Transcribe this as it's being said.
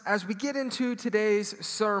As we get into today's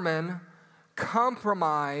sermon,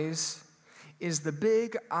 compromise is the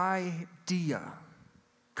big idea.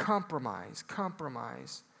 Compromise,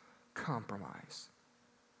 compromise, compromise.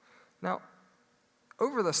 Now,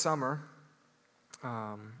 over the summer,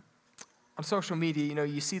 on social media,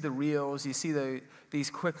 you see the reels, you see these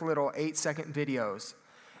quick little 8-second videos.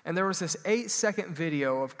 And there was this 8-second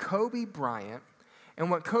video of Kobe Bryant, and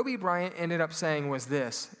what Kobe Bryant ended up saying was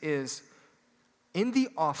this, is in the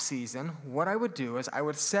off season, what I would do is I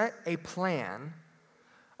would set a plan,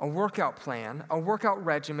 a workout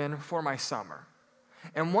regimen for my summer.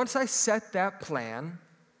 And once I set that plan,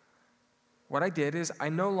 what I did is I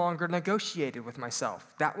no longer negotiated with myself.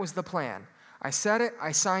 That was the plan. I set it,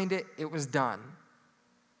 I signed it, it was done.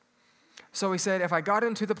 So he said if I got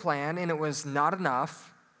into the plan and it was not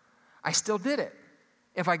enough, I still did it.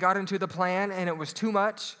 If I got into the plan and it was too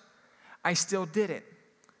much, I still did it.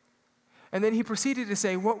 And then he proceeded to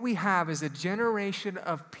say, what we have is a generation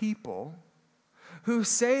of people who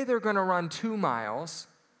say they're going to run 2 miles,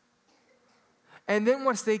 and then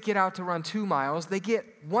once they get out to run 2 miles, they get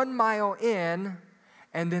 1 mile in,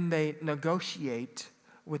 and then they negotiate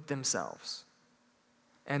with themselves.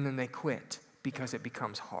 And then they quit because it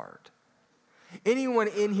becomes hard. Anyone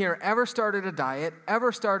in here ever started a diet,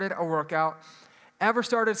 ever started a workout, ever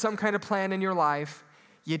started some kind of plan in your life?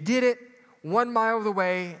 You did it 1 mile of the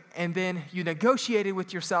way, and then you negotiated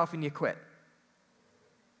with yourself and you quit.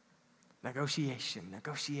 Negotiation,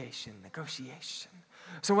 negotiation, negotiation.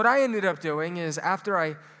 So what I ended up doing is after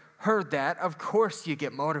I heard that, of course you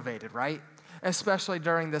get motivated, right? Especially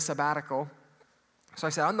during the sabbatical. So I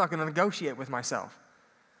said, I'm not going to negotiate with myself.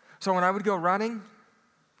 So when I would go running,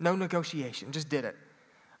 no negotiation, just did it.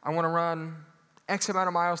 I want to run X amount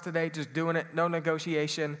of miles today, just doing it, no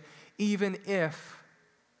negotiation, even if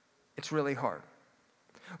it's really hard.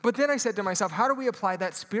 But then I said to myself, how do we apply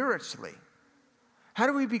that spiritually? How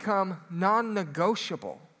do we become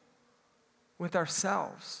non-negotiable with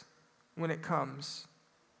ourselves when it comes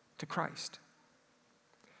to Christ?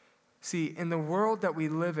 See, in the world that we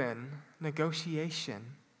live in, negotiation,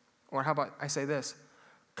 or how about I say this,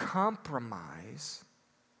 compromise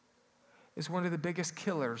is one of the biggest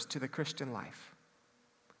killers to the Christian life.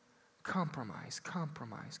 Compromise,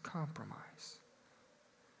 compromise, compromise.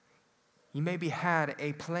 You maybe had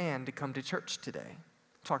a plan to come to church today,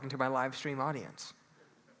 talking to my live stream audience.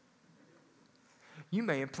 You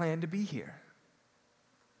may have planned to be here,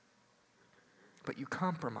 but you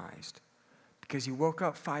compromised because you woke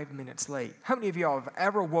up 5 minutes late. How many of y'all have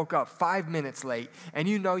ever woke up 5 minutes late and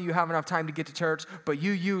you know you have enough time to get to church, but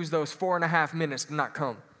you use those 4.5 minutes to not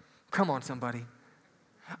come? Come on, somebody.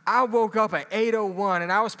 I woke up at 8:01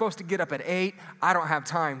 and I was supposed to get up at 8. I don't have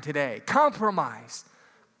time today. Compromise.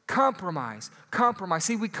 Compromise, compromise.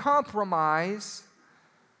 See, we compromise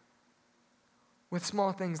with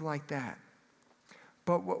small things like that.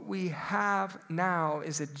 But what we have now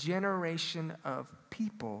is a generation of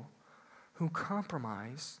people who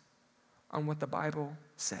compromise on what the Bible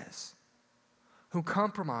says, who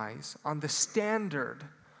compromise on the standard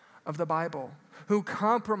of the Bible, who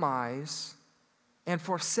compromise and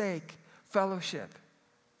forsake fellowship.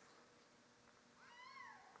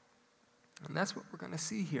 And that's what we're going to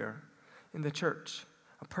see here in the church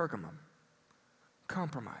of Pergamum.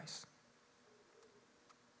 Compromise.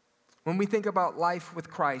 When we think about life with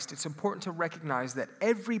Christ, it's important to recognize that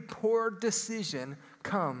every poor decision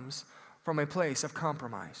comes from a place of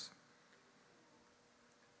compromise.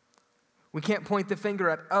 We can't point the finger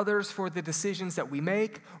at others for the decisions that we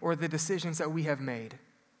make or the decisions that we have made.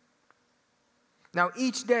 Now,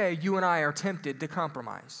 each day, you and I are tempted to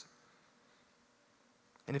compromise.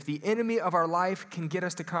 And if the enemy of our life can get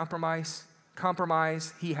us to compromise,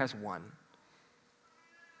 he has won.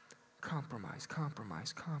 Compromise,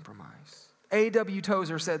 compromise, compromise. A.W.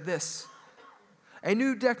 Tozer said this: a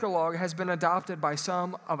new decalogue has been adopted by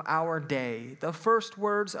some of our day, the first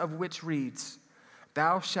words of which reads,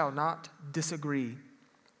 "Thou shalt not disagree."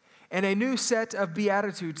 And a new set of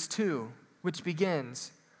beatitudes too, which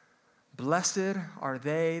begins, "Blessed are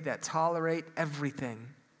they that tolerate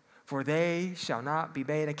everything, for they shall not be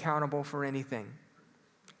made accountable for anything."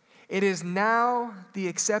 It is now the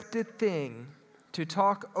accepted thing to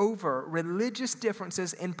talk over religious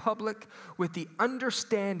differences in public with the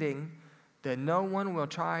understanding that no one will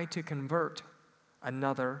try to convert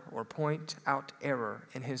another or point out error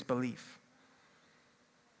in his belief.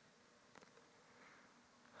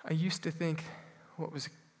 I used to think what was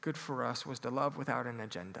good for us was to love without an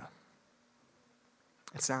agenda.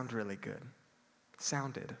 It sounded really good.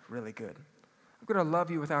 I'm going to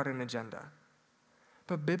love you without an agenda.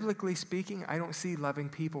 But biblically speaking, I don't see loving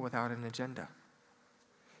people without an agenda.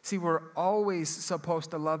 See, we're always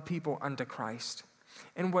supposed to love people unto Christ.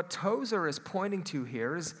 And what Tozer is pointing to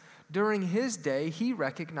here is during his day, he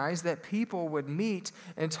recognized that people would meet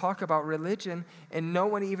and talk about religion and no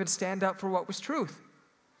one even stand up for what was truth.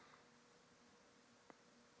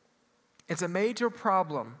 It's a major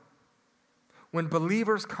problem when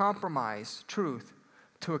believers compromise truth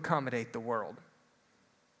to accommodate the world.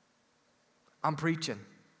 I'm preaching.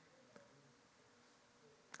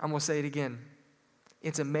 I'm going to say it again.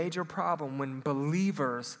 It's a major problem when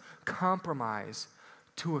believers compromise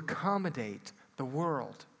to accommodate the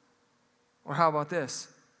world. Or how about this?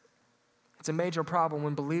 It's a major problem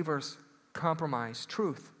when believers compromise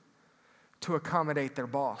truth to accommodate their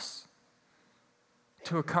boss,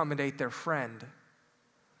 to accommodate their friend,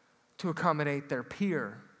 to accommodate their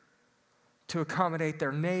peer, to accommodate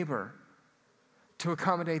their neighbor, to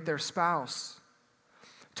accommodate their spouse,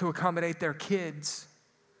 to accommodate their kids,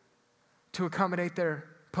 to accommodate their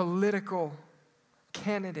political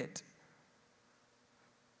candidate,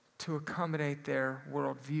 to accommodate their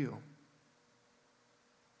worldview.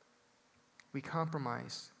 We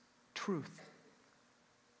compromise truth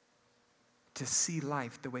to see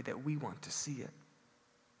life the way that we want to see it.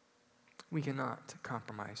 We cannot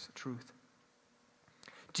compromise truth.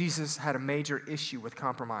 Jesus had a major issue with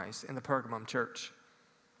compromise in the Pergamum church.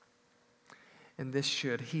 And this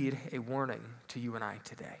should heed a warning to you and I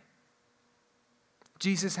today.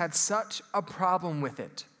 Jesus had such a problem with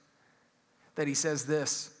it that he says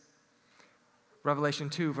this, Revelation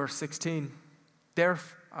 2, verse 16,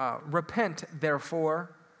 repent,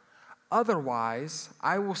 therefore, otherwise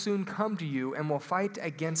I will soon come to you and will fight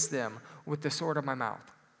against them with the sword of my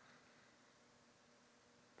mouth.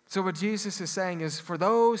 So what Jesus is saying is, for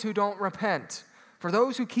those who don't repent, for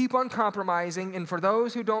those who keep on compromising, and for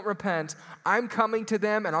those who don't repent, I'm coming to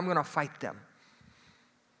them and I'm going to fight them.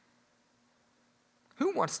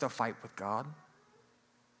 Who wants to fight with God?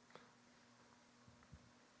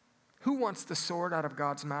 Who wants the sword out of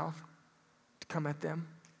God's mouth to come at them?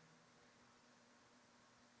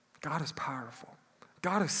 God is powerful.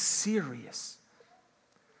 God is serious.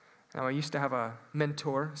 Now, I used to have a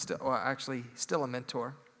mentor, still a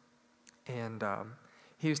mentor, and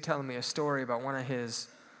he was telling me a story about one of his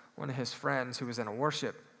friends who was in a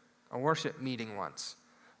worship meeting once.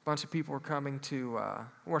 A bunch of people were coming to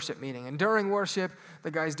worship meeting, and during worship, the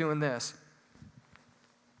guy's doing this.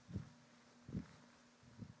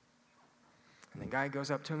 And the guy goes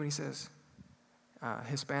up to him and he says,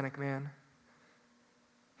 Hispanic man,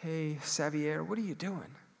 "Hey, Xavier, what are you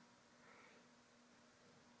doing?"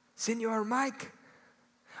 "Senor Mike,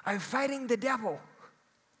 I'm fighting the devil."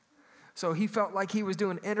 So he felt like he was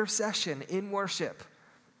doing intercession in worship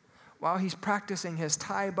while he's practicing his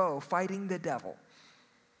Tai Bo, fighting the devil.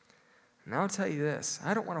 And I'll tell you this,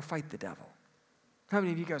 I don't want to fight the devil. How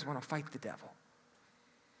many of you guys want to fight the devil?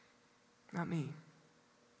 Not me.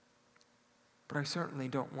 But I certainly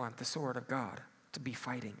don't want the sword of God to be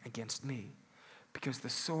fighting against me, because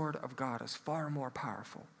the sword of God is far more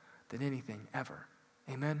powerful than anything ever.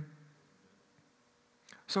 Amen?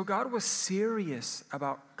 So God was serious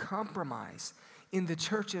about compromise in the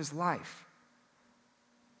church's life.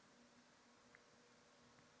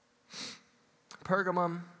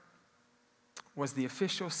 Pergamum was the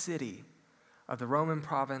official city of the Roman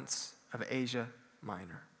province of Asia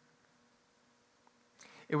Minor.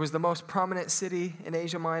 It was the most prominent city in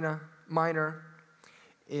Asia Minor.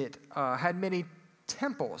 It had many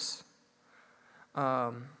temples.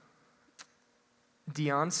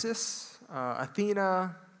 Dionysus,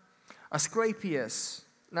 Athena, Asclepius.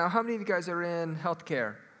 Now, how many of you guys are in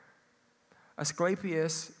healthcare?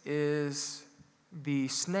 Asclepius is the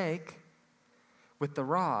snake with the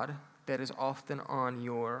rod that is often on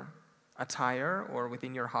your attire or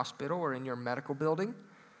within your hospital or in your medical building.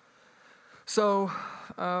 So,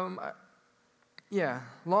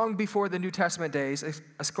 long before the New Testament days,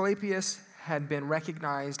 Asclepius had been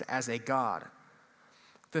recognized as a god,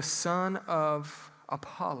 the son of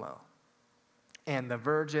Apollo and the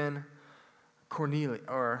virgin Cornelius.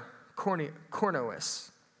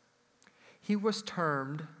 He was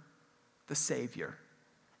termed the Savior,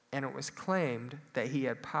 and it was claimed that he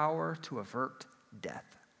had power to avert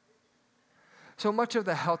death. So much of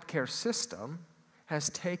the healthcare system has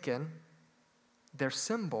taken their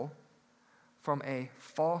symbol from a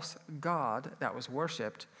false god that was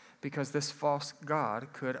worshipped, because this false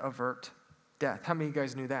god could avert death. How many of you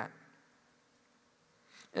guys knew that?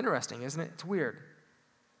 Interesting, isn't it? It's weird.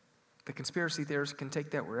 The conspiracy theorists can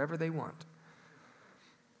take that wherever they want.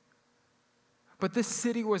 But this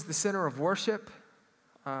city was the center of worship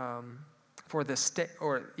for the state,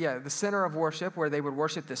 the center of worship where they would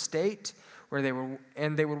worship the state,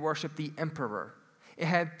 they would worship the emperor. It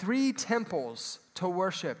had 3 temples to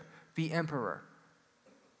worship the emperor.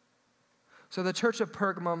 So the church of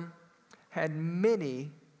Pergamum had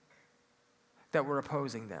many that were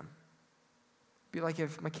opposing them. It'd be like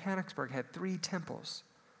if Mechanicsburg had 3 temples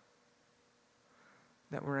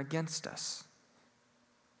that were against us.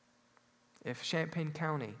 If Champaign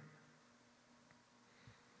County,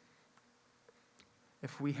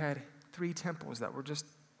 if we had 3 temples that were just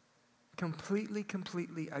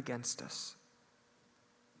completely against us.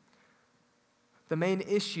 The main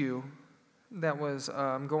issue that was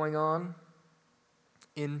going on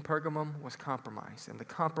in Pergamum was compromise, and the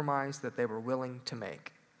compromise that they were willing to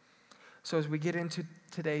make. So as we get into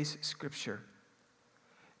today's scripture,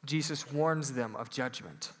 Jesus warns them of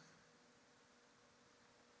judgment.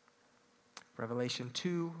 Revelation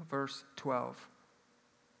 2, verse 12.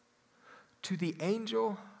 To the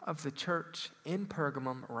angel of the church in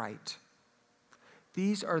Pergamum write,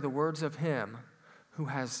 these are the words of him who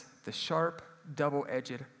has the sharp,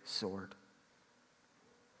 double-edged sword.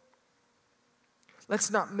 Let's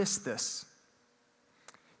not miss this.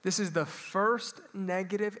 This is the first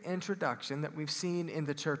negative introduction that we've seen in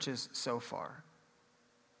the churches so far.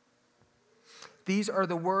 These are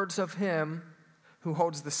the words of him who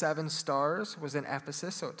holds the 7 stars, was in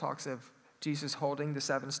Ephesus, so it talks of Jesus holding the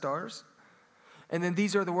 7 stars. And then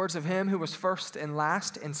these are the words of him who was first and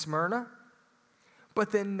last in Smyrna.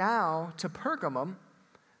 But then now to Pergamum,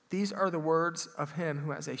 these are the words of him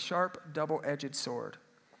who has a sharp, double-edged sword.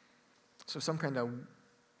 So some kind of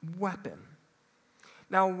weapon.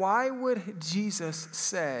 Now, why would Jesus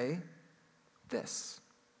say this?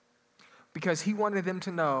 Because he wanted them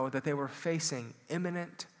to know that they were facing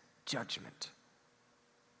imminent judgment.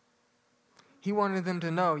 He wanted them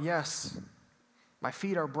to know, yes, my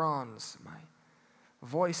feet are bronze, my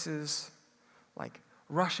voice is like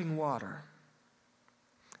rushing water.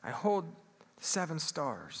 I hold 7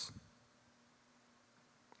 stars,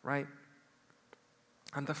 right?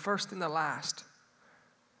 I'm the first and the last,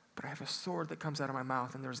 but I have a sword that comes out of my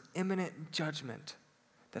mouth, and there's imminent judgment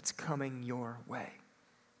that's coming your way.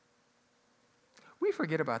 We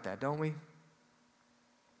forget about that, don't we?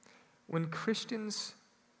 When Christians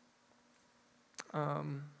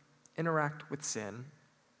interact with sin,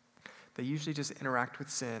 they usually just interact with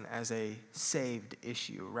sin as a saved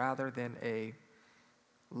issue rather than a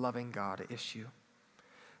loving God issue.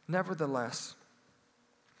 Nevertheless,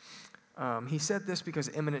 he said this because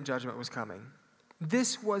imminent judgment was coming.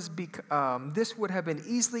 This would have been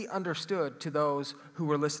easily understood to those who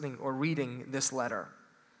were listening or reading this letter.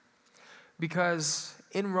 Because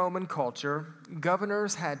in Roman culture,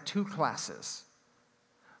 governors had 2 classes.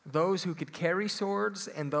 Those who could carry swords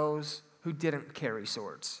and those who didn't carry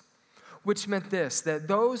swords. Which meant this, that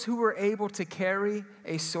those who were able to carry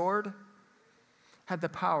a sword had the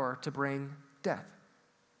power to bring death.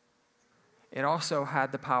 It also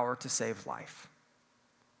had the power to save life.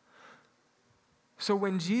 So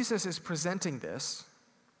when Jesus is presenting this,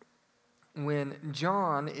 when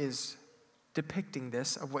John is depicting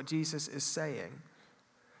this of what Jesus is saying,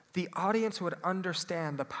 the audience would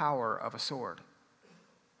understand the power of a sword.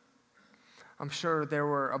 I'm sure there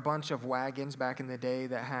were a bunch of wagons back in the day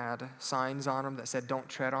that had signs on them that said, "Don't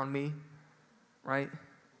tread on me," right?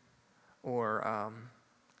 Or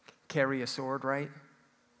carry a sword, right?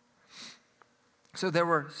 So there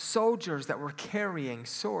were soldiers that were carrying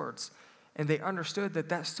swords, and they understood that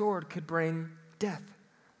that sword could bring death.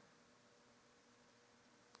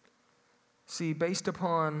 See, based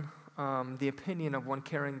upon the opinion of one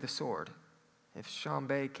carrying the sword, if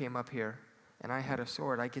Shambay came up here and I had a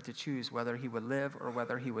sword, I get to choose whether he would live or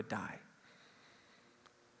whether he would die.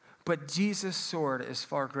 But Jesus' sword is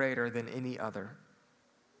far greater than any other.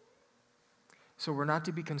 So we're not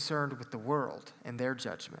to be concerned with the world and their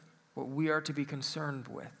judgment. What we are to be concerned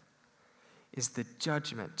with is the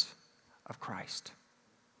judgment of Christ.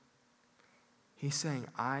 He's saying,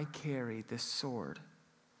 I carry this sword.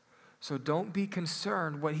 So don't be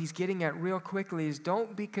concerned. What he's getting at real quickly is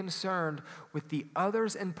don't be concerned with the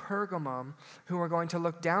others in Pergamum who are going to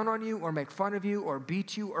look down on you or make fun of you or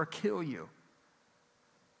beat you or kill you.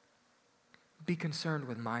 Be concerned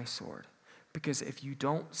with my sword. Because if you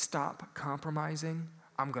don't stop compromising,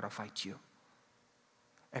 I'm going to fight you.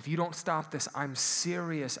 If you don't stop this, I'm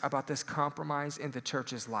serious about this compromise in the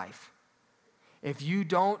church's life. If you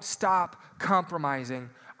don't stop compromising,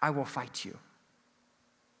 I will fight you.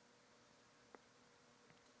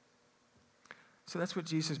 So that's what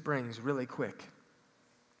Jesus brings really quick.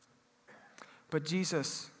 But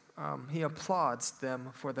Jesus, he applauds them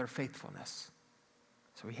for their faithfulness.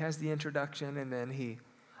 So he has the introduction, and then he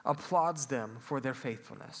applauds them for their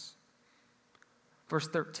faithfulness. Verse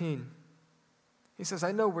 13, he says,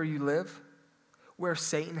 I know where you live, where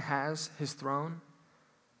Satan has his throne,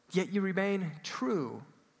 yet you remain true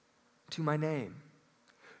to my name.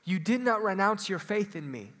 You did not renounce your faith in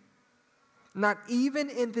me, not even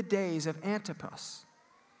in the days of Antipas,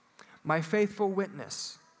 my faithful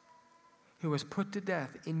witness, who was put to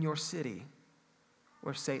death in your city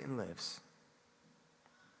where Satan lives.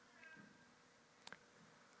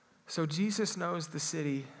 So Jesus knows the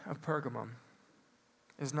city of Pergamum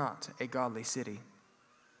is not a godly city.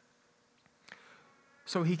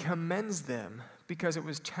 So he commends them because it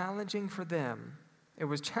was challenging for them. It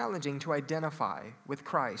was challenging to identify with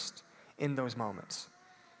Christ in those moments.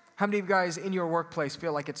 How many of you guys in your workplace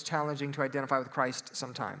feel like it's challenging to identify with Christ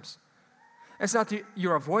sometimes? It's not that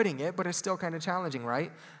you're avoiding it, but it's still kind of challenging,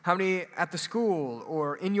 right? How many at the school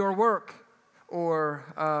or in your work or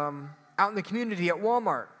out in the community at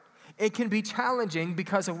Walmart? It can be challenging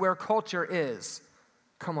because of where culture is.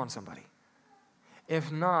 Come on, somebody.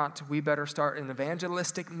 If not, we better start an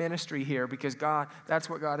evangelistic ministry here because that's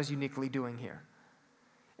what God is uniquely doing here.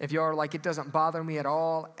 If you're like, it doesn't bother me at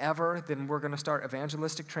all, ever, then we're going to start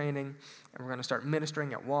evangelistic training and we're going to start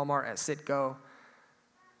ministering at Walmart, at Citgo,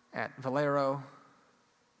 at Valero,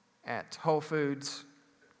 at Whole Foods,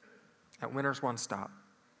 at Winners One Stop.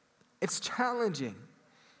 It's challenging.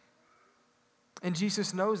 And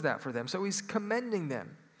Jesus knows that for them, so he's commending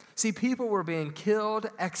them. See, people were being killed,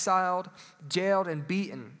 exiled, jailed, and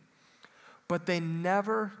beaten, but they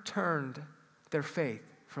never turned their faith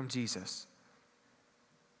from Jesus.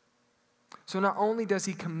 So not only does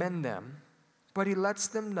he commend them, but he lets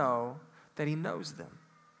them know that he knows them.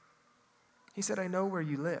 He said, I know where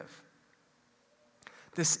you live.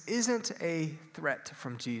 This isn't a threat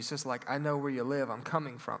from Jesus, like, I know where you live, I'm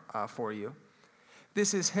coming for you.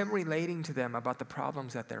 This is him relating to them about the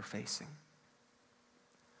problems that they're facing.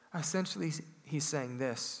 Essentially, he's saying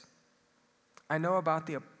this: I know about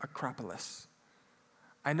the Acropolis.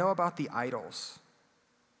 I know about the idols.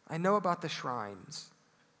 I know about the shrines.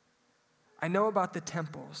 I know about the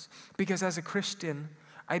temples. Because as a Christian,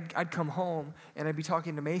 I'd come home and I'd be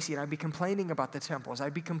talking to Macy and I'd be complaining about the temples.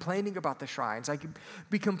 I'd be complaining about the shrines. I'd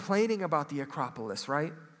be complaining about the Acropolis,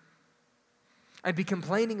 right? I'd be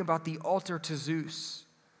complaining about the altar to Zeus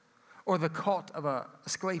or the cult of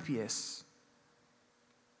Asclepius.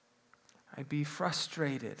 I'd be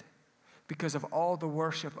frustrated because of all the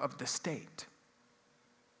worship of the state.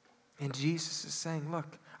 And Jesus is saying,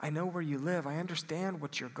 look, I know where you live. I understand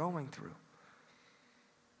what you're going through.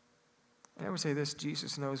 And I would say this: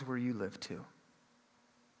 Jesus knows where you live too.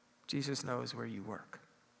 Jesus knows where you work.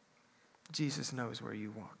 Jesus knows where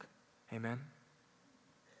you walk. Amen?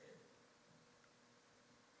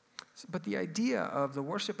 But the idea of the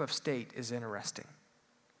worship of state is interesting.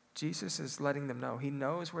 Jesus is letting them know he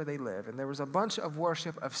knows where they live, and there was a bunch of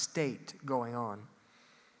worship of state going on.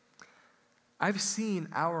 I've seen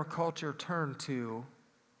our culture turn to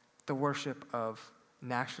the worship of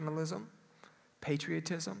nationalism,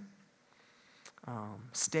 patriotism,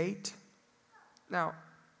 state. Now,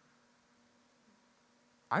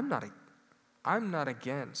 I'm not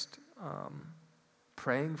against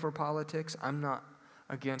praying for politics. I'm not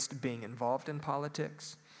against being involved in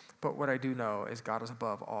politics. But what I do know is God is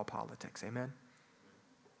above all politics. Amen?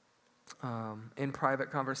 In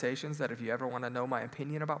private conversations, that if you ever want to know my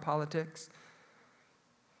opinion about politics,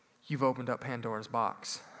 you've opened up Pandora's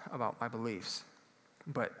box about my beliefs.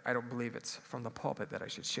 But I don't believe it's from the pulpit that I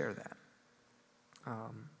should share that.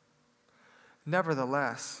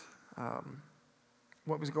 Nevertheless,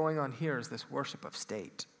 what was going on here is this worship of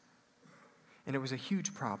state. And it was a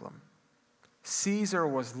huge problem. Caesar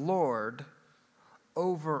was Lord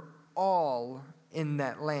over all in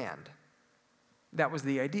that land. That was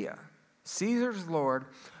the idea. Caesar's Lord,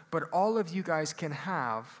 but all of you guys can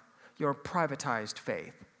have your privatized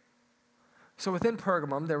faith. So within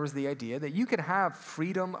Pergamum, there was the idea that you can have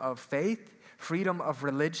freedom of faith, freedom of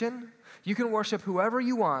religion. You can worship whoever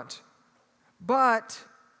you want, but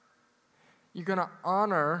you're going to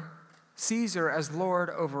honor Caesar as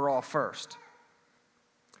Lord over all first.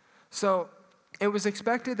 So it was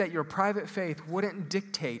expected that your private faith wouldn't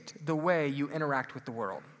dictate the way you interact with the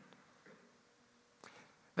world.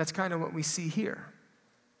 That's kind of what we see here.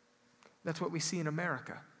 That's what we see in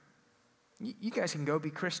America. You guys can go be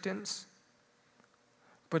Christians,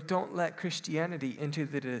 but don't let Christianity into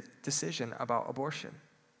the decision about abortion.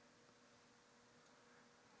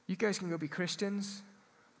 You guys can go be Christians,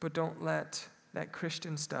 but don't let that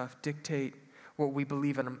Christian stuff dictate what we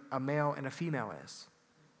believe a male and a female is,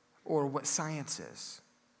 or what science is.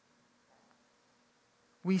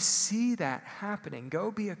 We see that happening.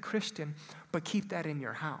 Go be a Christian, but keep that in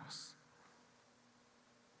your house.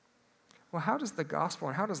 Well, how does the gospel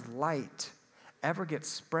and how does light ever get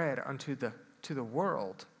spread to the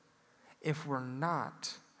world if we're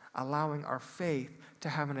not allowing our faith to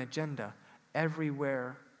have an agenda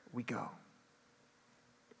everywhere we go?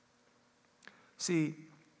 See,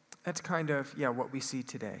 that's kind of, what we see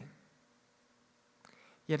today.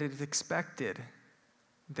 Yet it is expected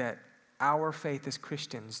that our faith as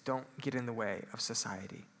Christians don't get in the way of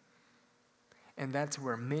society. And that's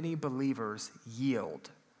where many believers yield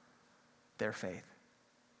their faith.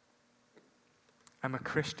 I'm a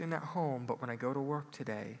Christian at home, but when I go to work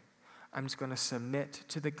today, I'm just going to submit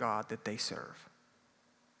to the God that they serve.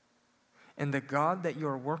 And the God that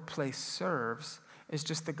your workplace serves is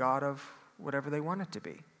just the God of whatever they want it to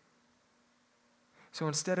be. So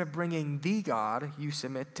instead of bringing the God, you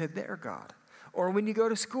submit to their God. Or when you go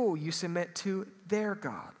to school, you submit to their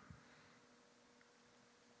God.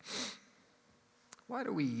 Why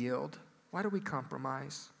do we yield? Why do we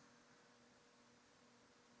compromise?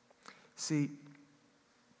 See,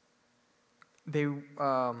 they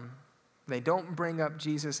don't bring up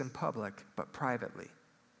Jesus in public, but privately.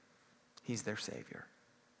 He's their Savior.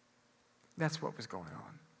 That's what was going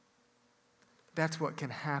on. That's what can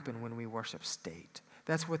happen when we worship state.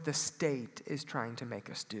 That's what the state is trying to make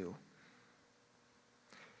us do.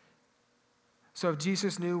 So if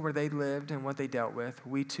Jesus knew where they lived and what they dealt with,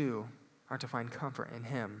 we too are to find comfort in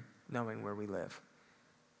him, knowing where we live.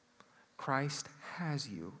 Christ has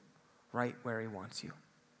you right where he wants you.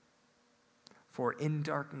 For in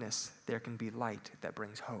darkness there can be light that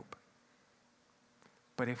brings hope.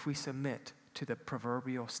 But if we submit to the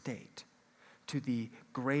proverbial state, to the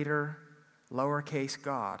greater lowercase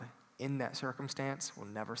God in that circumstance, we'll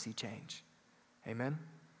never see change. Amen?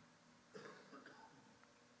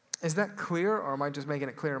 Is that clear, or am I just making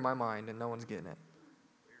it clear in my mind and no one's getting it?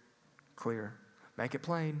 Clear. Make it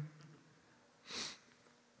plain.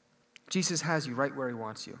 Jesus has you right where he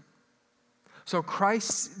wants you. So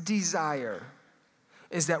Christ's desire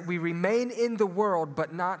is that we remain in the world,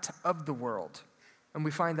 but not of the world. And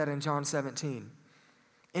we find that in John 17.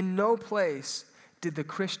 In no place did the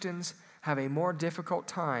Christians have a more difficult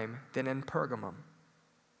time than in Pergamum,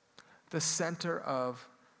 the center of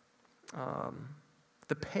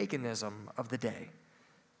the paganism of the day.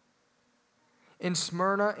 In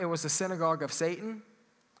Smyrna, it was the synagogue of Satan,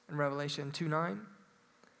 in Revelation 2:9.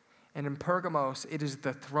 And in Pergamos, it is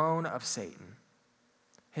the throne of Satan,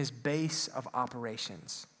 his base of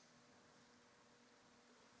operations.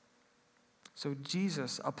 So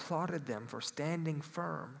Jesus applauded them for standing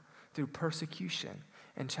firm through persecution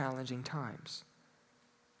and challenging times.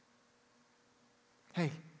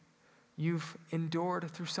 Hey, you've endured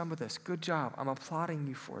through some of this. Good job. I'm applauding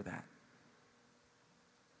you for that.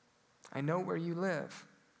 I know where you live.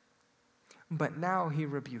 But now he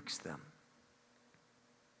rebukes them.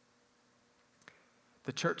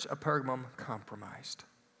 The church of Pergamum compromised.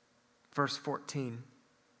 Verse 14.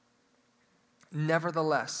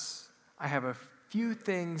 Nevertheless, I have a few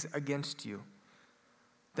things against you.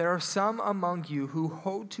 There are some among you who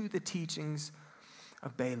hold to the teachings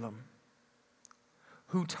of Balaam,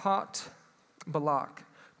 who taught Balak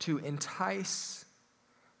to entice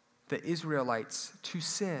the Israelites to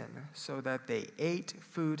sin so that they ate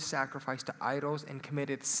food sacrificed to idols and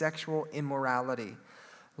committed sexual immorality.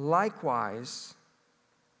 Likewise,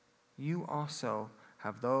 you also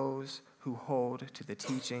have those who hold to the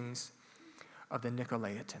teachings of the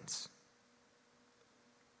Nicolaitans.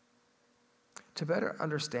 To better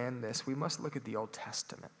understand this, we must look at the Old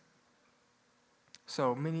Testament.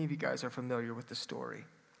 So many of you guys are familiar with the story.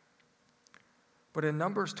 But in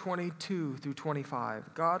Numbers 22 through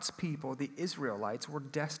 25, God's people, the Israelites, were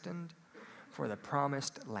destined for the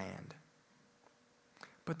promised land.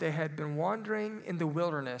 But they had been wandering in the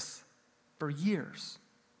wilderness for years,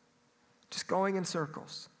 just going in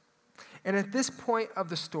circles. And at this point of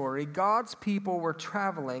the story, God's people were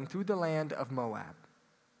traveling through the land of Moab.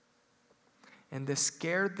 And this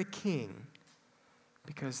scared the king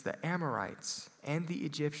because the Amorites and the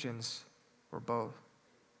Egyptians were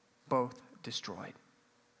both destroyed.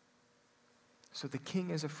 So the king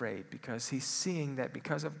is afraid because he's seeing that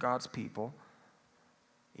because of God's people,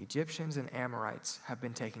 Egyptians and Amorites have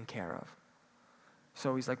been taken care of.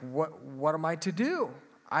 So he's like, what am I to do?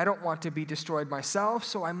 I don't want to be destroyed myself,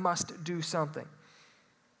 so I must do something.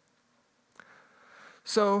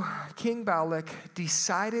 So King Balak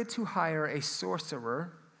decided to hire a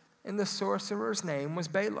sorcerer, and the sorcerer's name was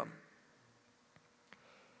Balaam.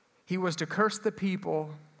 He was to curse the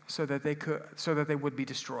people so that they would be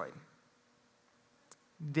destroyed.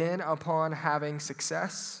 Then, upon having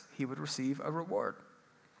success, he would receive a reward.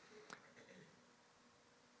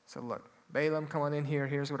 So look, Balaam, come on in here.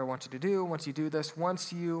 Here's what I want you to do. Once you do this,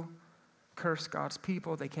 once you curse God's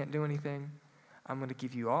people, they can't do anything. I'm going to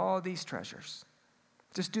give you all these treasures.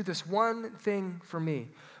 Just do this one thing for me.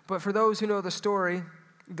 But for those who know the story,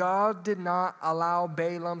 God did not allow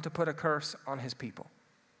Balaam to put a curse on his people.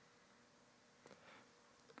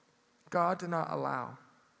 God did not allow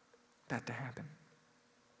that to happen.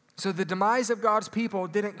 So the demise of God's people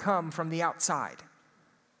didn't come from the outside.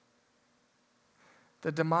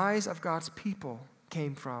 The demise of God's people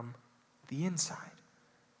came from the inside.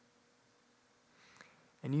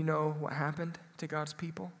 And you know what happened to God's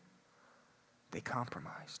people? They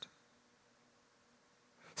compromised.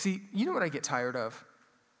 See, you know what I get tired of?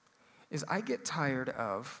 Is I get tired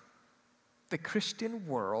of the Christian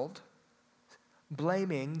world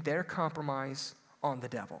blaming their compromise on the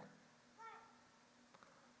devil.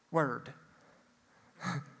 Word.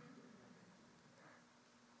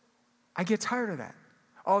 I get tired of that.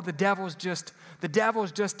 Oh, the devil's just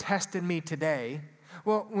tested me today.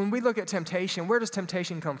 Well, when we look at temptation, where does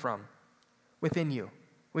temptation come from? Within you.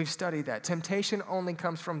 We've studied that. Temptation only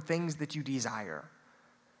comes from things that you desire.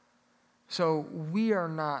 So we are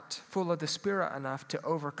not full of the Spirit enough to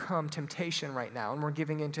overcome temptation right now, and we're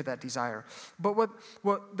giving into that desire. But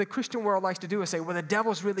what the Christian world likes to do is say, well, the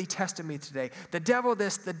devil's really tested me today. The devil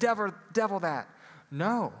this, the devil that.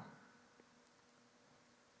 No.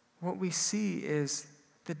 What we see is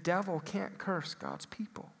the devil can't curse God's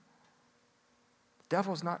people. The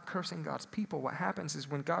devil's not cursing God's people. What happens is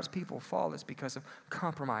when God's people fall, it's because of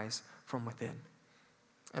compromise from within.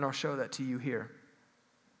 And I'll show that to you here.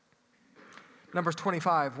 Numbers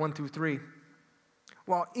 25, 1 through 3.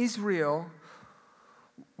 While Israel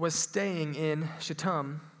was staying in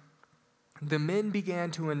Shittim, the men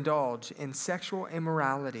began to indulge in sexual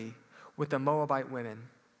immorality with the Moabite women,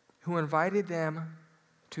 who invited them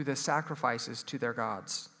to the sacrifices to their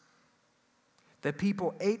gods. The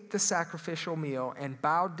people ate the sacrificial meal and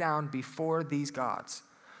bowed down before these gods.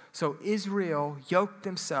 So Israel yoked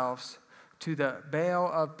themselves to the Baal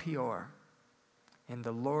of Peor, and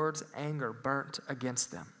the Lord's anger burnt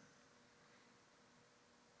against them.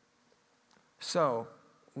 So,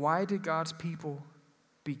 why did God's people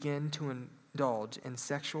begin to indulge in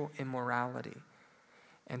sexual immorality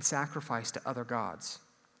and sacrifice to other gods?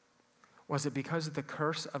 Was it because of the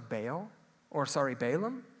curse of Balaam?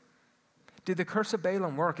 Did the curse of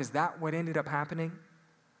Balaam work? Is that what ended up happening?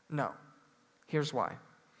 No. Here's why.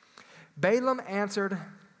 Balaam answered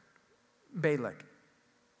Balak,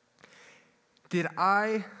 did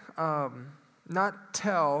I not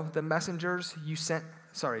tell the messengers you sent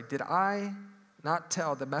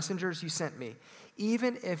me,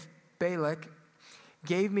 even if Balak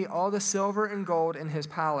gave me all the silver and gold in his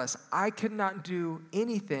palace, I could not do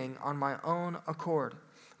anything on my own accord,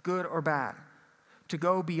 good or bad, to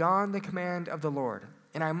go beyond the command of the Lord.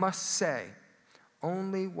 And I must say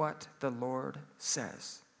only what the Lord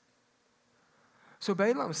says. So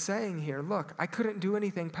Balaam's saying here, look, I couldn't do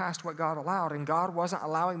anything past what God allowed, and God wasn't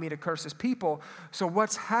allowing me to curse his people. So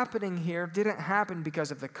what's happening here didn't happen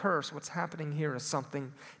because of the curse. What's happening here is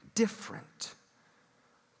something different.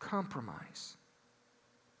 Compromise.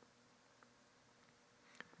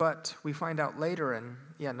 But we find out later in,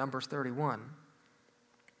 Numbers 31,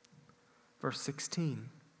 verse 16,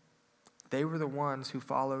 they were the ones who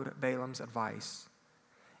followed Balaam's advice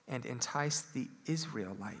and enticed the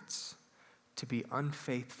Israelites to be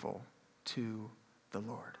unfaithful to the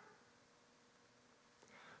Lord.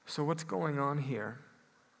 So what's going on here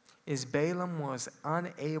is Balaam was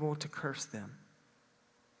unable to curse them,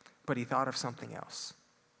 but he thought of something else.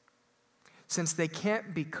 Since they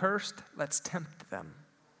can't be cursed, let's tempt them.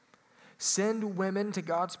 Send women to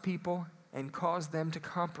God's people and cause them to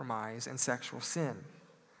compromise in sexual sin.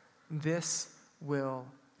 This will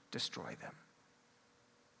destroy them.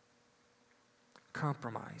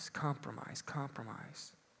 Compromise.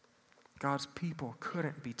 God's people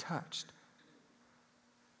couldn't be touched.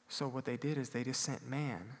 So what they did is they just sent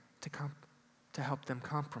man to help them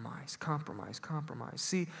compromise.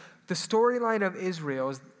 See, the storyline of Israel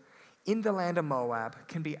is in the land of Moab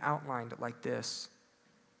can be outlined like this.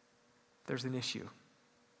 There's an issue.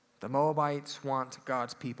 The Moabites want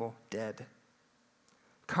God's people dead.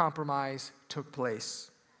 Compromise took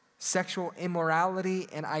place. Sexual immorality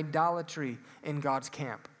and idolatry in God's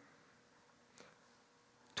camp.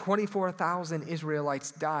 24,000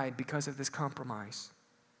 Israelites died because of this compromise.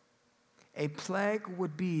 A plague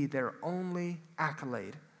would be their only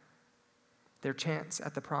accolade. Their chance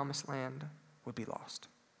at the promised land would be lost.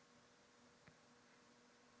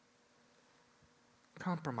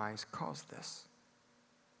 Compromise caused this.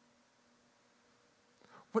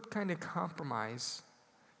 What kind of compromise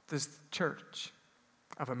does the Church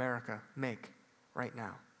of America make right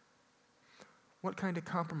now? What kind of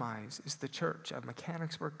compromise is the Church of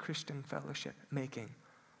Mechanicsburg Christian Fellowship making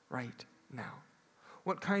right now?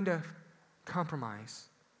 What kind of compromise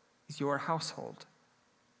is your household,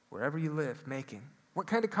 wherever you live, making? What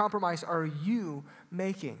kind of compromise are you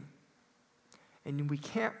making? And we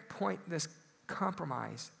can't point this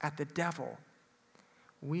compromise at the devil.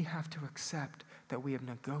 We have to accept that we have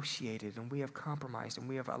negotiated and we have compromised and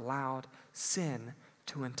we have allowed sin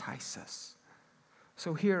to entice us.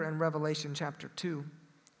 So here in Revelation chapter 2,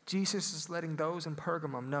 Jesus is letting those in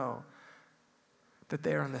Pergamum know that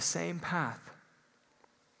they are on the same path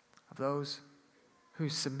of those who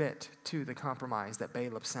submit to the compromise that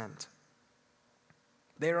Balaam sent.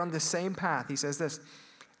 They are on the same path. He says this,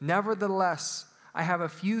 "Nevertheless, I have a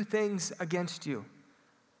few things against you.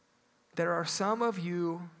 There are some of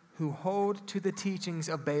you who hold to the teachings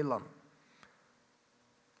of Balaam,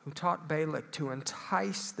 who taught Balak to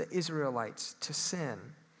entice the Israelites to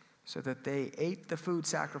sin so that they ate the food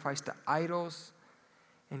sacrificed to idols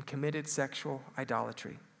and committed sexual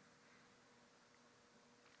idolatry."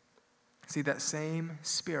 See, that same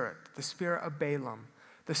spirit, the spirit of Balaam,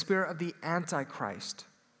 the spirit of the Antichrist,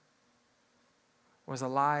 was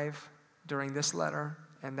alive during this letter,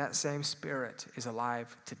 and that same spirit is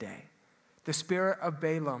alive today. The spirit of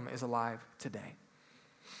Balaam is alive today.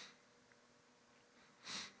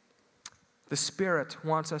 The Spirit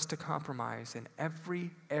wants us to compromise in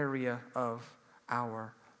every area of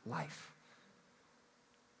our life.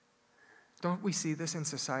 Don't we see this in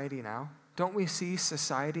society now? Don't we see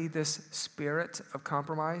society, this spirit of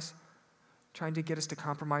compromise, trying to get us to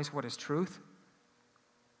compromise what is truth?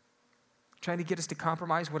 Trying to get us to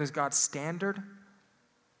compromise what is God's standard?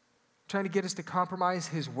 Trying to get us to compromise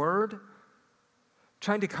His word?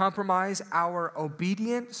 Trying to compromise our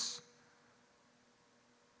obedience?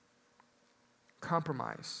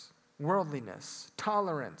 Compromise, worldliness,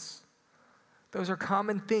 tolerance. Those are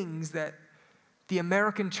common things that the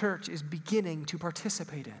American church is beginning to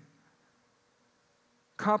participate in.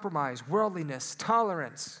 Compromise, worldliness,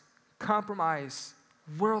 tolerance. Compromise,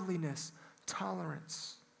 worldliness,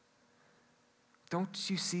 tolerance. Don't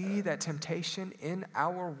you see that temptation in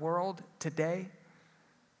our world today?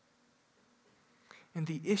 And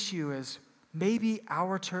the issue is, maybe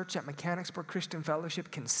our church at Mechanicsburg Christian Fellowship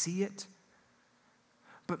can see it,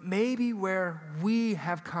 but maybe where we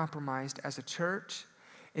have compromised as a church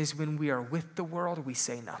is when we are with the world, we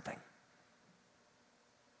say nothing.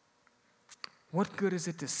 What good is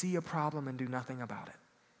it to see a problem and do nothing about it?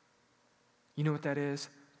 You know what that is?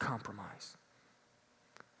 Compromise.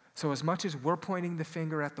 So as much as we're pointing the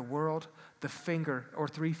finger at the world, the finger or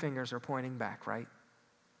three fingers are pointing back, right?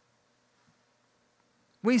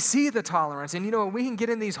 We see the tolerance, and we can get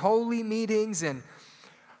in these holy meetings and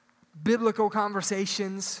biblical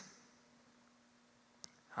conversations.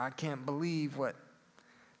 I can't believe what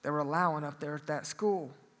they were allowing up there at that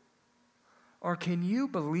school. Or can you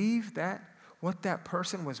believe that what that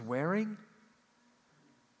person was wearing?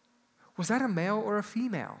 Was that a male or a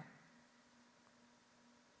female?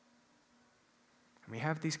 And we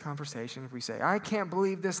have these conversations. We say, I can't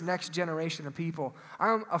believe this next generation of people.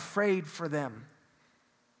 I'm afraid for them.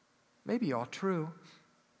 Maybe all true.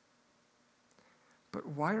 But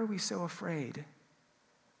why are we so afraid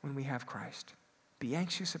when we have Christ? Be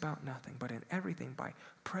anxious about nothing, but in everything by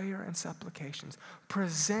prayer and supplications,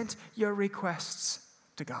 present your requests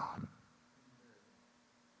to God.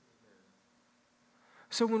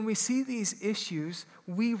 So when we see these issues,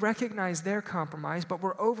 we recognize their compromise, but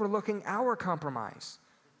we're overlooking our compromise.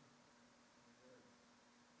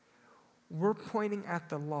 We're pointing at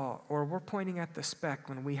the law, or we're pointing at the speck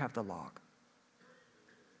when we have the log.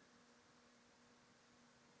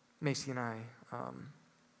 Macy and I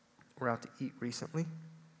were out to eat recently,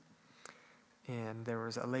 and there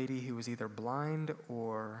was a lady who was either blind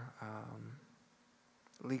or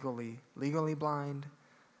legally blind,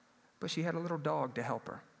 but she had a little dog to help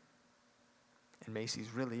her. And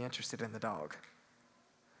Macy's really interested in the dog.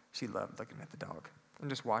 She loved looking at the dog and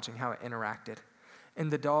just watching how it interacted. And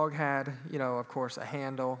the dog had, of course, a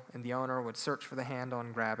handle, and the owner would search for the handle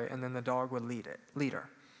and grab it, and then the dog would lead her.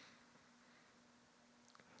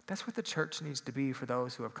 That's what the church needs to be for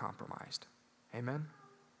those who have compromised. Amen?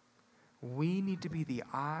 We need to be the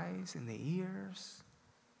eyes and the ears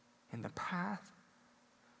and the path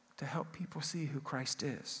to help people see who Christ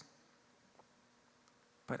is.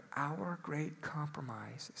 But our great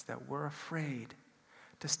compromise is that we're afraid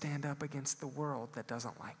to stand up against the world that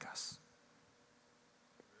doesn't like us.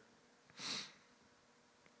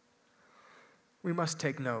 We must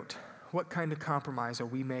take note. What kind of compromise are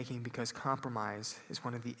we making because compromise is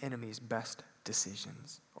one of the enemy's best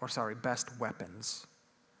best weapons?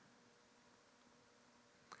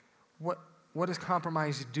 What does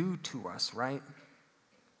compromise do to us, right?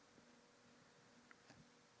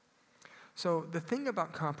 So the thing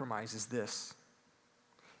about compromise is this,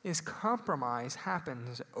 is compromise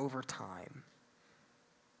happens over time.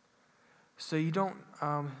 So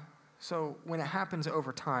so when it happens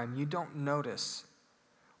over time, you don't notice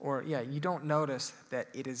that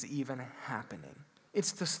it is even happening.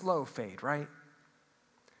 It's the slow fade, right?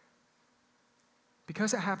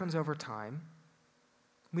 Because it happens over time,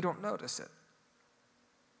 we don't notice it.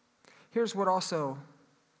 Here's what also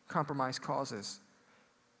compromise causes.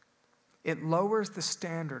 It lowers the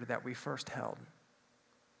standard that we first held.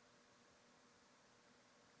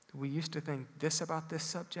 We used to think this about this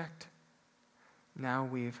subject. Now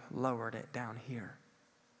we've lowered it down here.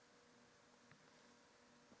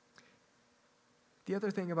 The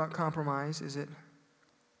other thing about compromise is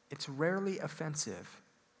it's rarely offensive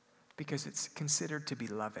because it's considered to be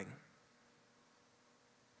loving.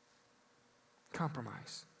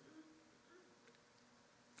 Compromise.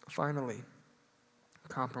 Finally,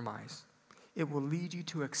 compromise. It will lead you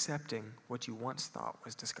to accepting what you once thought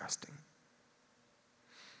was disgusting.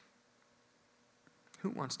 Who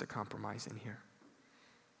wants to compromise in here?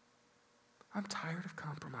 I'm tired of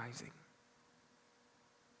compromising.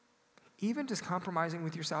 Even just compromising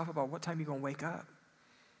with yourself about what time you're going to wake up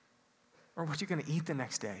or what you're going to eat the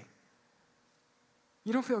next day.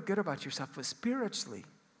 You don't feel good about yourself, but spiritually,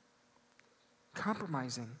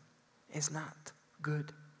 compromising is not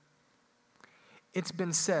good. It's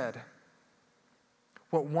been said,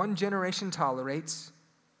 what one generation tolerates,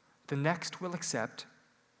 the next will accept.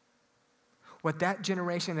 What that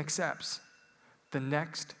generation accepts, the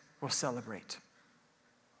next will celebrate.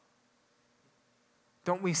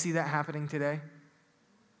 Don't we see that happening today?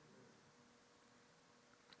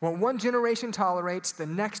 What one generation tolerates, the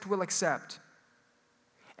next will accept.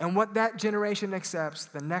 And what that generation accepts,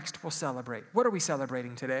 the next will celebrate. What are we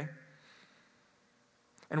celebrating today?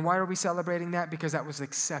 And why are we celebrating that? Because that was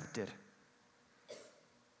accepted.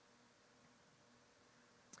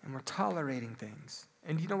 And we're tolerating things.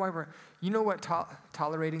 And you know why what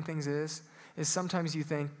tolerating things is? Is sometimes you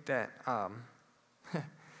think that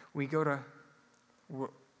we go to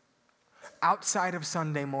outside of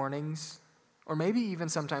Sunday mornings, or maybe even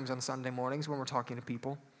sometimes on Sunday mornings when we're talking to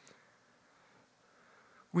people,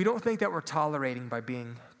 we don't think that we're tolerating by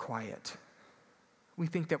being quiet. We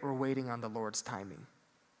think that we're waiting on the Lord's timing.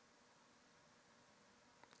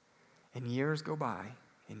 And years go by,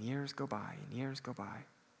 and years go by, and years go by.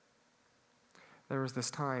 There was this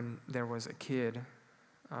time, there was a kid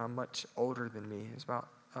much older than me. It was about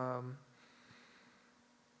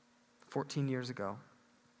 14 years ago,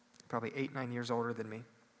 probably 8, 9 years older than me.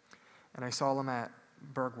 And I saw him at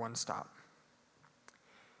Berg One Stop.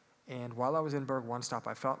 And while I was in Berg One Stop,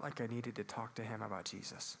 I felt like I needed to talk to him about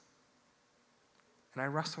Jesus. And I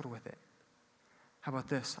wrestled with it. How about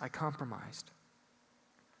this? I compromised.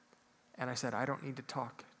 And I said, I don't need to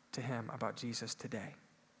talk to him about Jesus today.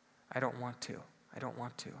 I don't want to. I don't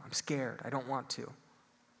want to. I'm scared. I don't want to.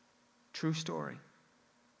 True story.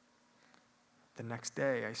 The next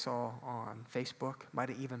day I saw on Facebook, might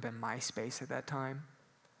have even been MySpace at that time,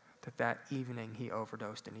 that evening he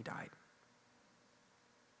overdosed and he died.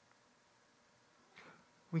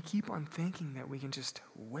 We keep on thinking that we can just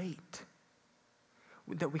wait,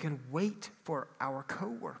 that we can wait for our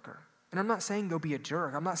coworker. And I'm not saying go be a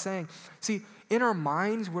jerk. I'm not saying, see, in our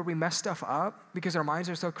minds where we mess stuff up, because our minds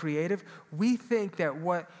are so creative, we think that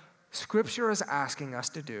what Scripture is asking us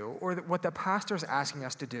to do, or that what the pastor is asking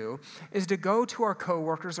us to do, is to go to our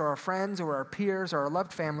coworkers or our friends or our peers or our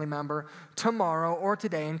loved family member tomorrow or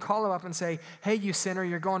today and call them up and say, hey, you sinner,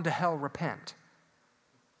 you're going to hell, repent.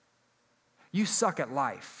 You suck at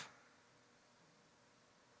life.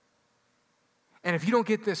 And if you don't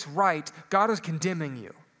get this right, God is condemning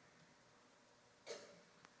you.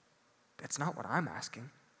 That's not what I'm asking.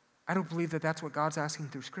 I don't believe that that's what God's asking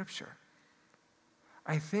through Scripture.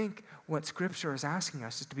 I think what Scripture is asking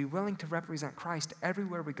us is to be willing to represent Christ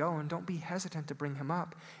everywhere we go, and don't be hesitant to bring him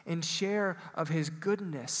up and share of his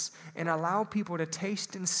goodness and allow people to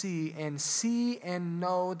taste and see and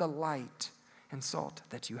know the light and salt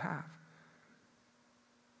that you have.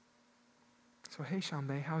 So, hey,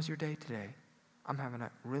 Shambe, how's your day today? I'm having a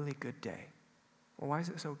really good day. Well, why is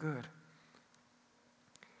it so good?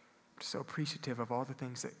 I'm so appreciative of all the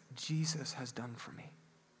things that Jesus has done for me.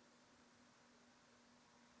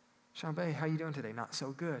 Shambe, how you doing today? Not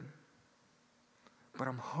so good. But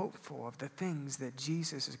I'm hopeful of the things that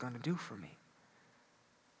Jesus is going to do for me.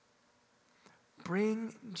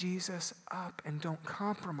 Bring Jesus up and don't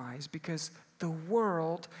compromise, because the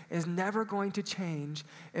world is never going to change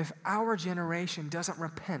if our generation doesn't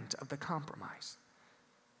repent of the compromise.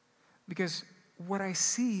 Because what I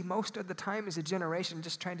see most of the time is a generation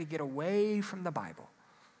just trying to get away from the Bible.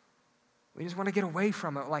 We just want to get away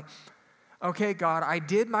from it. Like, okay, God, I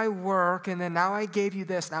did my work, and then now I gave you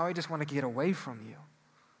this. Now I just want to get away from you.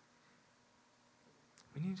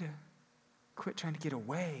 We need to quit trying to get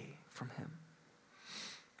away from him.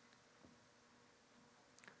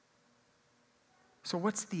 So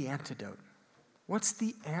what's the antidote? What's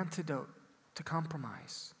the antidote to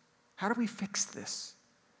compromise? How do we fix this?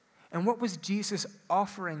 And what was Jesus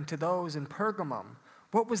offering to those in Pergamum?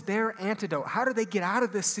 What was their antidote? How do they get out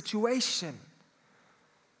of this situation?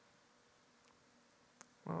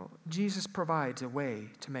 Well, Jesus provides a way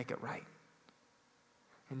to make it right.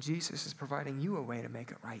 And Jesus is providing you a way to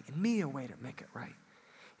make it right, and me a way to make it right.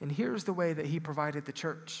 And here's the way that he provided the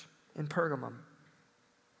church in Pergamum.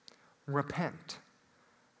 Repent,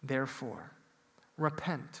 therefore.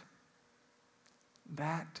 Repent.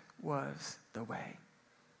 That was the way.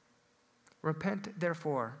 Repent,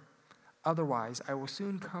 therefore, otherwise I will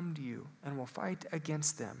soon come to you and will fight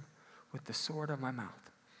against them with the sword of my mouth.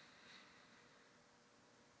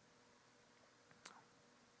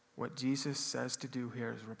 What Jesus says to do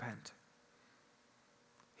here is repent.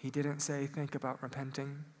 He didn't say think about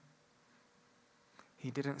repenting.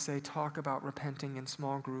 He didn't say talk about repenting in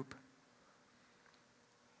small group.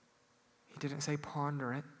 He didn't say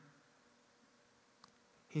ponder it.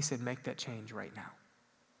 He said make that change right now.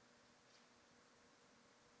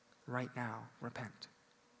 Right now, repent.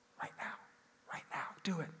 Right now. Right now.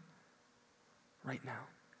 Do it. Right now.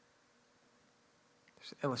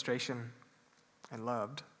 There's an illustration I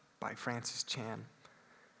loved by Francis Chan.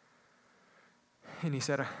 And he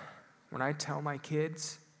said, when I tell my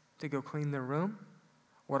kids to go clean their room,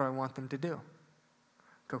 what do I want them to do?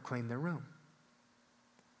 Go clean their room.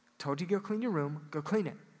 Told you to go clean your room, go clean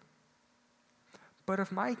it. But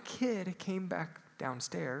if my kid came back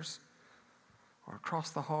downstairs or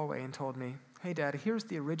across the hallway and told me, hey, Dad, here's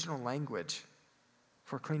the original language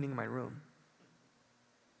for cleaning my room.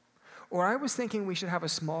 Or I was thinking we should have a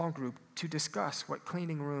small group to discuss what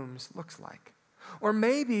cleaning rooms looks like. Or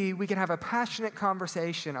maybe we could have a passionate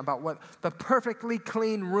conversation about what the perfectly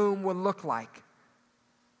clean room would look like.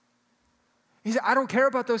 He said, I don't care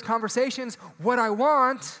about those conversations. What I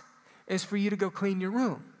want is for you to go clean your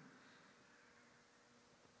room.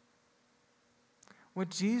 What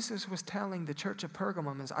Jesus was telling the church of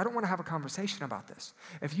Pergamum is, I don't want to have a conversation about this.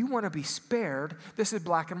 If you want to be spared, this is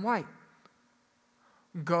black and white.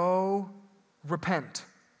 Go repent.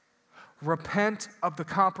 Repent of the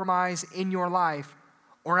compromise in your life,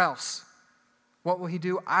 or else. What will he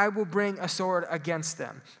do? I will bring a sword against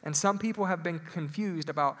them. And some people have been confused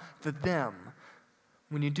about the them.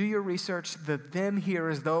 When you do your research, the them here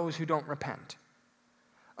is those who don't repent.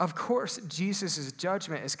 Of course, Jesus'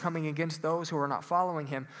 judgment is coming against those who are not following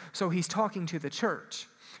him, so he's talking to the church.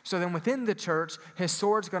 So then within the church, his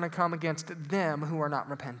sword's going to come against them who are not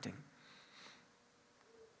repenting.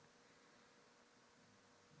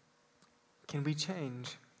 Can we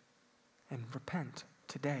change and repent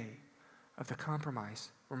today of the compromise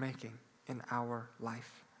we're making in our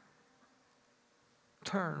life?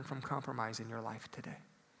 Turn from compromise in your life today.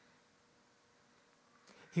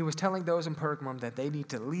 He was telling those in Pergamum that they need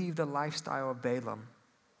to leave the lifestyle of Balaam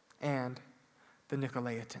and the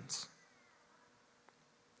Nicolaitans.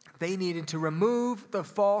 They needed to remove the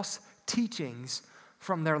false teachings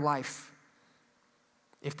from their life.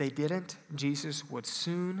 If they didn't, Jesus would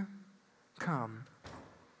soon come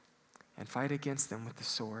and fight against them with the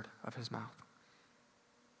sword of his mouth.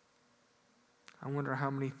 I wonder how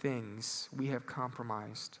many things we have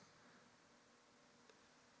compromised.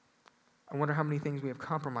 I wonder how many things we have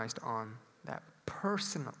compromised on that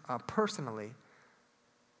personally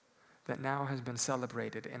that now has been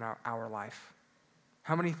celebrated in our life.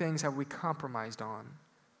 How many things have we compromised on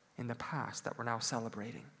in the past that we're now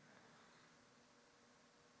celebrating?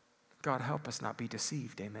 God, help us not be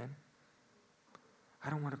deceived, amen? I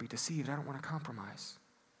don't want to be deceived. I don't want to compromise.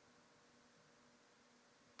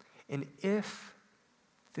 And if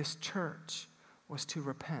this church was to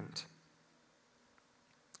repent,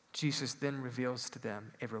 Jesus then reveals to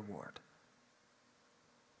them a reward.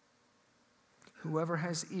 Whoever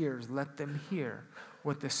has ears, let them hear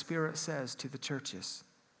what the Spirit says to the churches.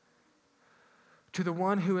 To the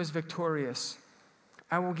one who is victorious,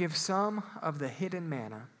 I will give some of the hidden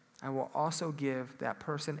manna. I will also give that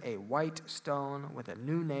person a white stone with a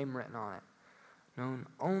new name written on it, known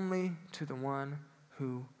only to the one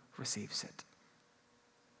who receives it.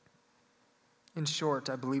 In short,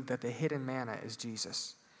 I believe that the hidden manna is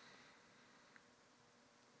Jesus,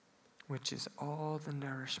 which is all the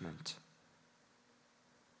nourishment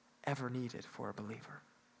ever needed for a believer.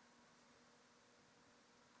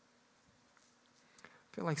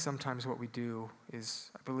 I feel like sometimes what we do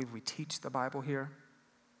is, I believe we teach the Bible here.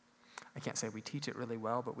 I can't say we teach it really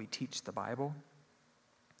well, but we teach the Bible.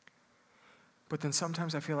 But then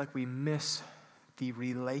sometimes I feel like we miss the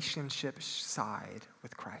relationship side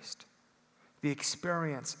with Christ, the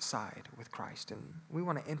experience side with Christ. And we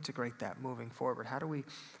want to integrate that moving forward. How do we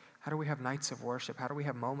have nights of worship? How do we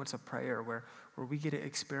have moments of prayer where we get to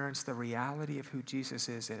experience the reality of who Jesus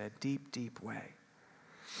is in a deep, deep way?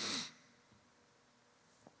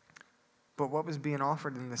 But what was being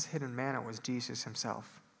offered in this hidden manna was Jesus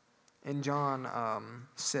himself. In John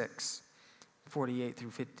 6, 48 through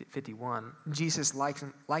 51, Jesus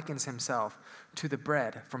likens himself to the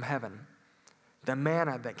bread from heaven, the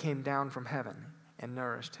manna that came down from heaven and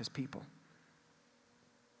nourished his people.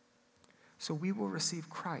 So we will receive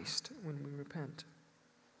Christ when we repent.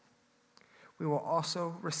 We will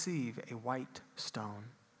also receive a white stone.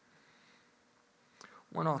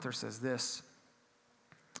 One author says this,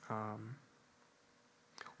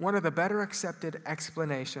 one of the better accepted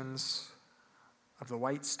explanations of the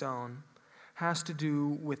white stone has to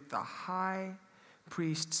do with the high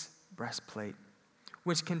priest's breastplate,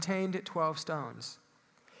 which contained 12 stones.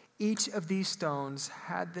 Each of these stones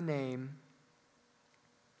had the name,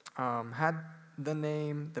 I'm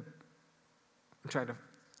trying to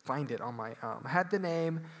find it on my, had the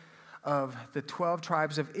name of the 12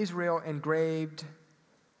 tribes of Israel engraved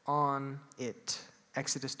on it.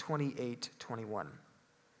 Exodus 28:21.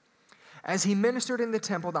 As he ministered in the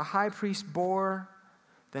temple, the high priest bore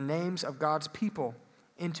the names of God's people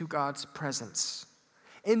into God's presence.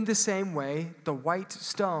 In the same way, the white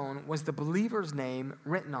stone was the believer's name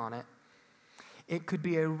written on it. It could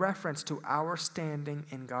be a reference to our standing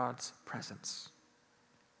in God's presence.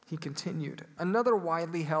 He continued, another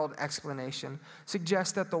widely held explanation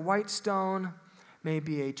suggests that the white stone may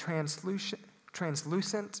be a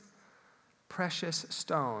translucent, precious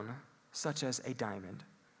stone, such as a diamond.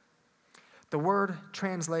 The word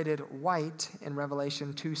translated white in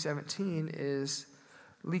Revelation 2:17 is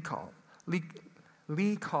likos,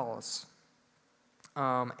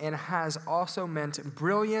 and has also meant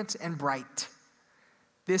brilliant and bright.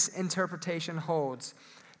 This interpretation holds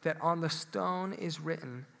that on the stone is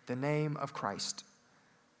written the name of Christ,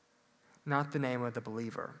 not the name of the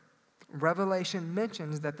believer. Revelation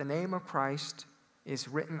mentions that the name of Christ is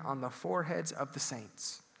written on the foreheads of the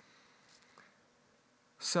saints.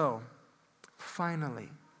 So, finally,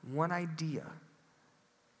 one idea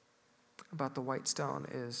about the white stone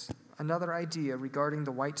is, another idea regarding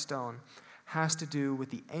the white stone has to do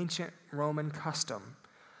with the ancient Roman custom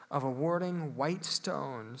of awarding white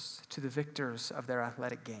stones to the victors of their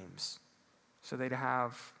athletic games. So they'd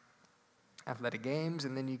have athletic games,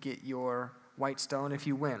 and then you get your white stone if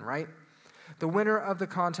you win, right? The winner of the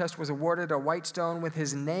contest was awarded a white stone with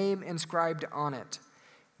his name inscribed on it.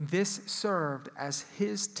 This served as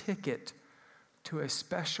his ticket to a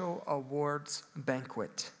special awards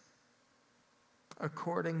banquet.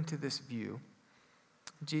 According to this view,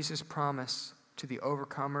 Jesus' promise to the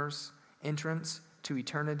overcomers entrance to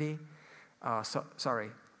eternity,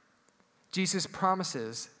 Jesus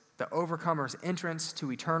promises the overcomers entrance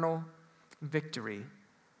to eternal victory,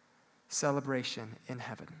 celebration in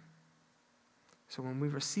heaven. So when we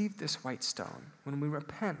receive this white stone, when we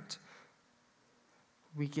repent,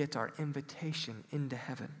 we get our invitation into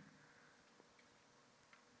heaven.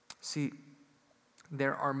 See,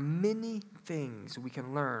 there are many things we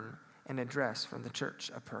can learn and address from the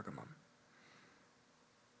church of Pergamum.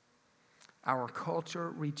 Our culture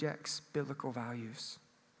rejects biblical values.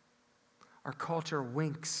 Our culture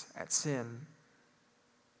winks at sin.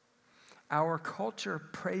 Our culture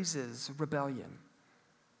praises rebellion.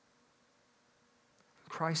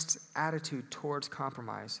 Christ's attitude towards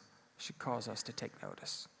compromise should cause us to take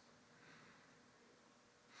notice.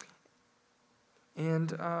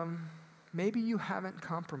 And maybe you haven't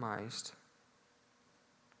compromised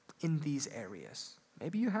in these areas.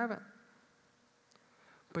 Maybe you haven't.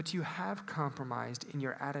 But you have compromised in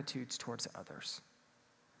your attitudes towards others.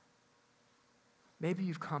 Maybe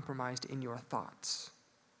you've compromised in your thoughts.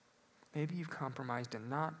 Maybe you've compromised in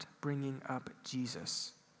not bringing up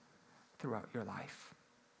Jesus throughout your life.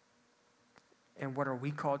 And what are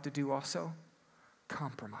we called to do also?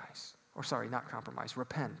 Compromise.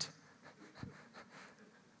 Repent.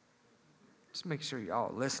 Just make sure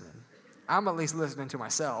y'all are listening. I'm at least listening to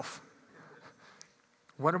myself.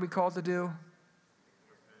 What are we called to do?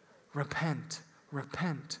 Repent,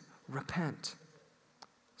 repent, repent.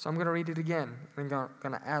 So I'm going to read it again. I'm going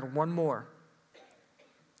to add one more.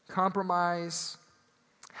 Compromise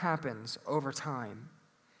happens over time,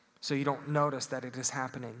 so you don't notice that it is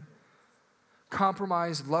happening.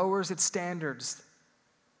 Compromise lowers its standards,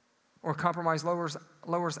 or compromise lowers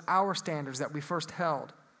our standards that we first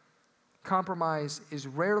held. Compromise is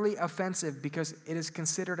rarely offensive because it is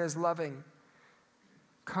considered as loving.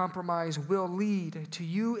 Compromise will lead to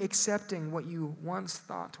you accepting what you once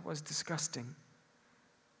thought was disgusting.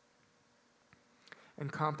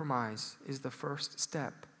 And compromise is the first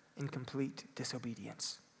step in complete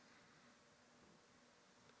disobedience.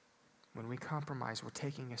 When we compromise, we're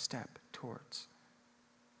taking a step towards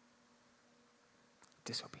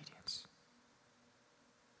disobedience.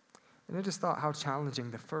 And I just thought how challenging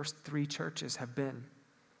the first 3 churches have been.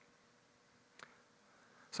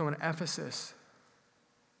 So in Ephesus,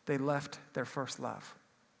 they left their first love.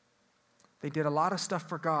 They did a lot of stuff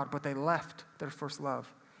for God, but they left their first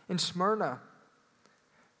love. In Smyrna,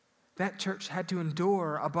 that church had to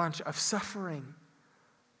endure a bunch of suffering.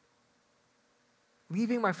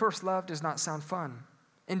 Leaving my first love does not sound fun.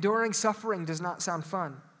 Enduring suffering does not sound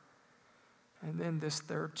fun. And then this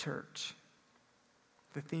third church,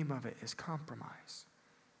 the theme of it is compromise.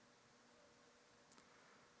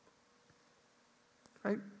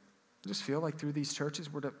 I just feel like through these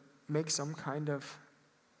churches we're to make some kind of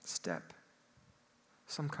step,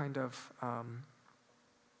 some kind of,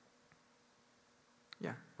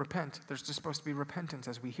 repent. There's just supposed to be repentance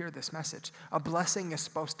as we hear this message. A blessing is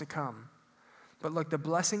supposed to come. But look, the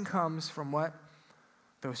blessing comes from what?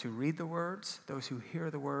 Those who read the words, those who hear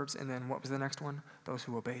the words, and then what was the next one? Those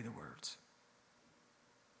who obey the words.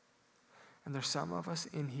 And there's some of us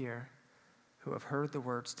in here who have heard the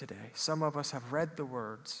words today. Some of us have read the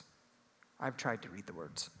words. I've tried to read the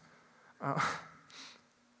words.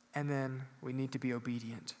 And then we need to be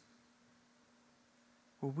obedient.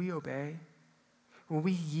 Will we obey? Will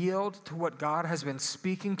we yield to what God has been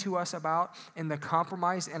speaking to us about in the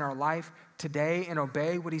compromise in our life today and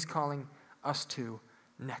obey what he's calling us to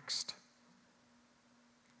next?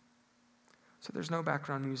 So there's no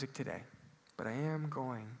background music today, but I am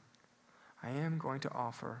going to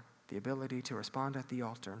offer the ability to respond at the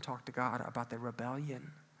altar and talk to God about the rebellion,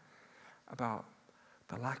 about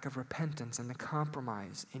the lack of repentance and the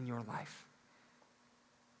compromise in your life.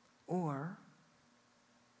 Or,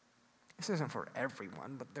 this isn't for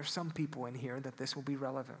everyone, but there's some people in here that this will be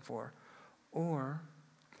relevant for. Or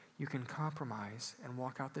you can compromise and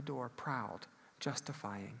walk out the door proud,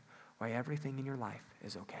 justifying why everything in your life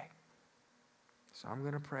is okay. So I'm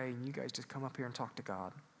going to pray, and you guys just come up here and talk to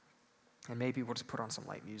God. And maybe we'll just put on some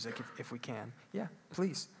light music if we can. Yeah,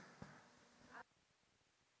 please.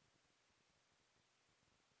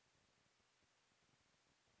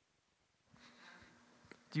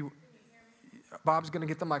 Bob's going to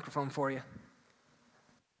get the microphone for you.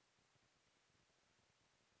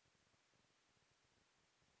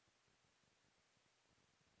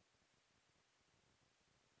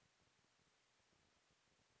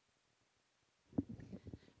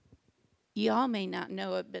 Y'all may not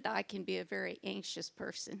know it, but I can be a very anxious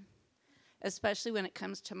person, especially when it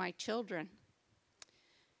comes to my children.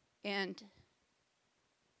 And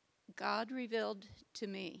God revealed to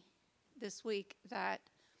me this week that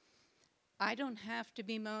I don't have to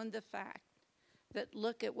bemoan the fact that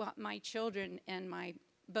look at what my children and my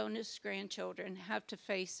bonus grandchildren have to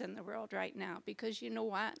face in the world right now. Because you know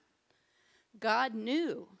what? God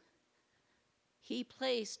knew. He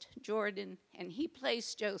placed Jordan and he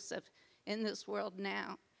placed Joseph in this world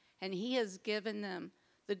now. And he has given them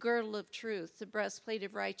the girdle of truth, the breastplate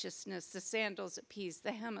of righteousness, the sandals of peace,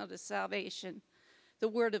 the helmet of salvation, the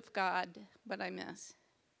word of God. What I miss?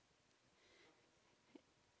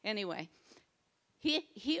 Anyway,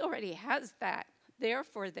 he already has that there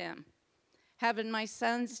for them. Having my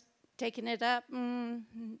sons taken it up?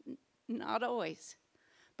 Not always.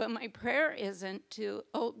 But my prayer isn't to,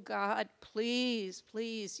 oh God, please,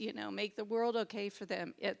 make the world okay for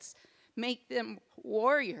them. It's make them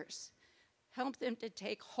warriors. Help them to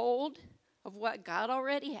take hold of what God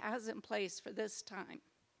already has in place for this time.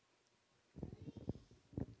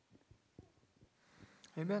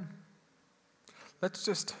 Amen.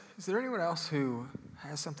 Is there anyone else who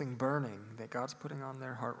has something burning that God's putting on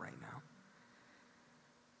their heart right now?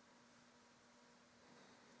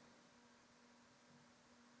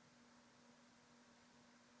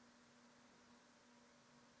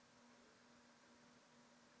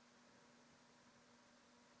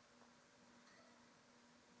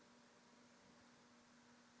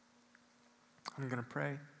 I'm going to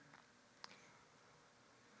pray.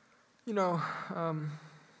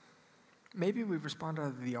 Maybe we respond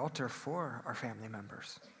to the altar for our family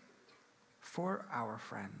members, for our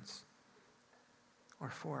friends, or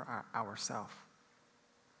for ourselves.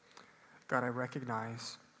 God, I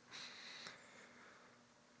recognize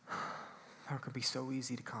how it can be so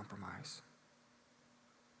easy to compromise.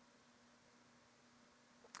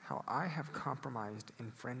 How I have compromised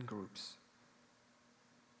in friend groups,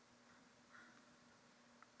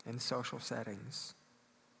 in social settings,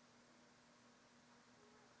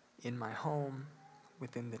 in my home,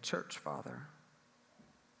 within the church, Father.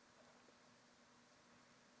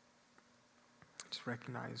 Just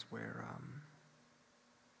recognize where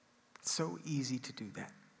it's so easy to do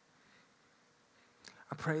that.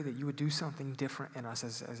 I pray that you would do something different in us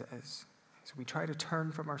as we try to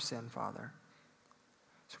turn from our sin, Father.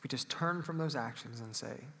 So we just turn from those actions and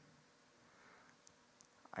say,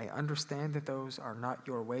 I understand that those are not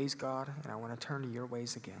your ways, God, and I want to turn to your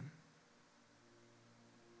ways again.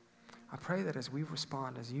 I pray that as we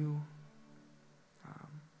respond, as you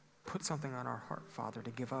put something on our heart, Father,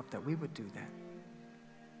 to give up, that we would do that.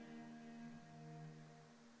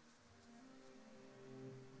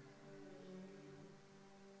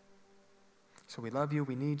 So we love you,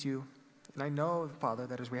 we need you. And I know, Father,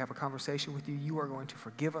 that as we have a conversation with you, you are going to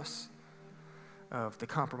forgive us of the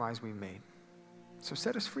compromise we made. So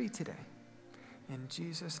set us free today. In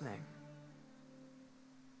Jesus' name.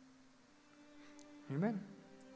 Amen.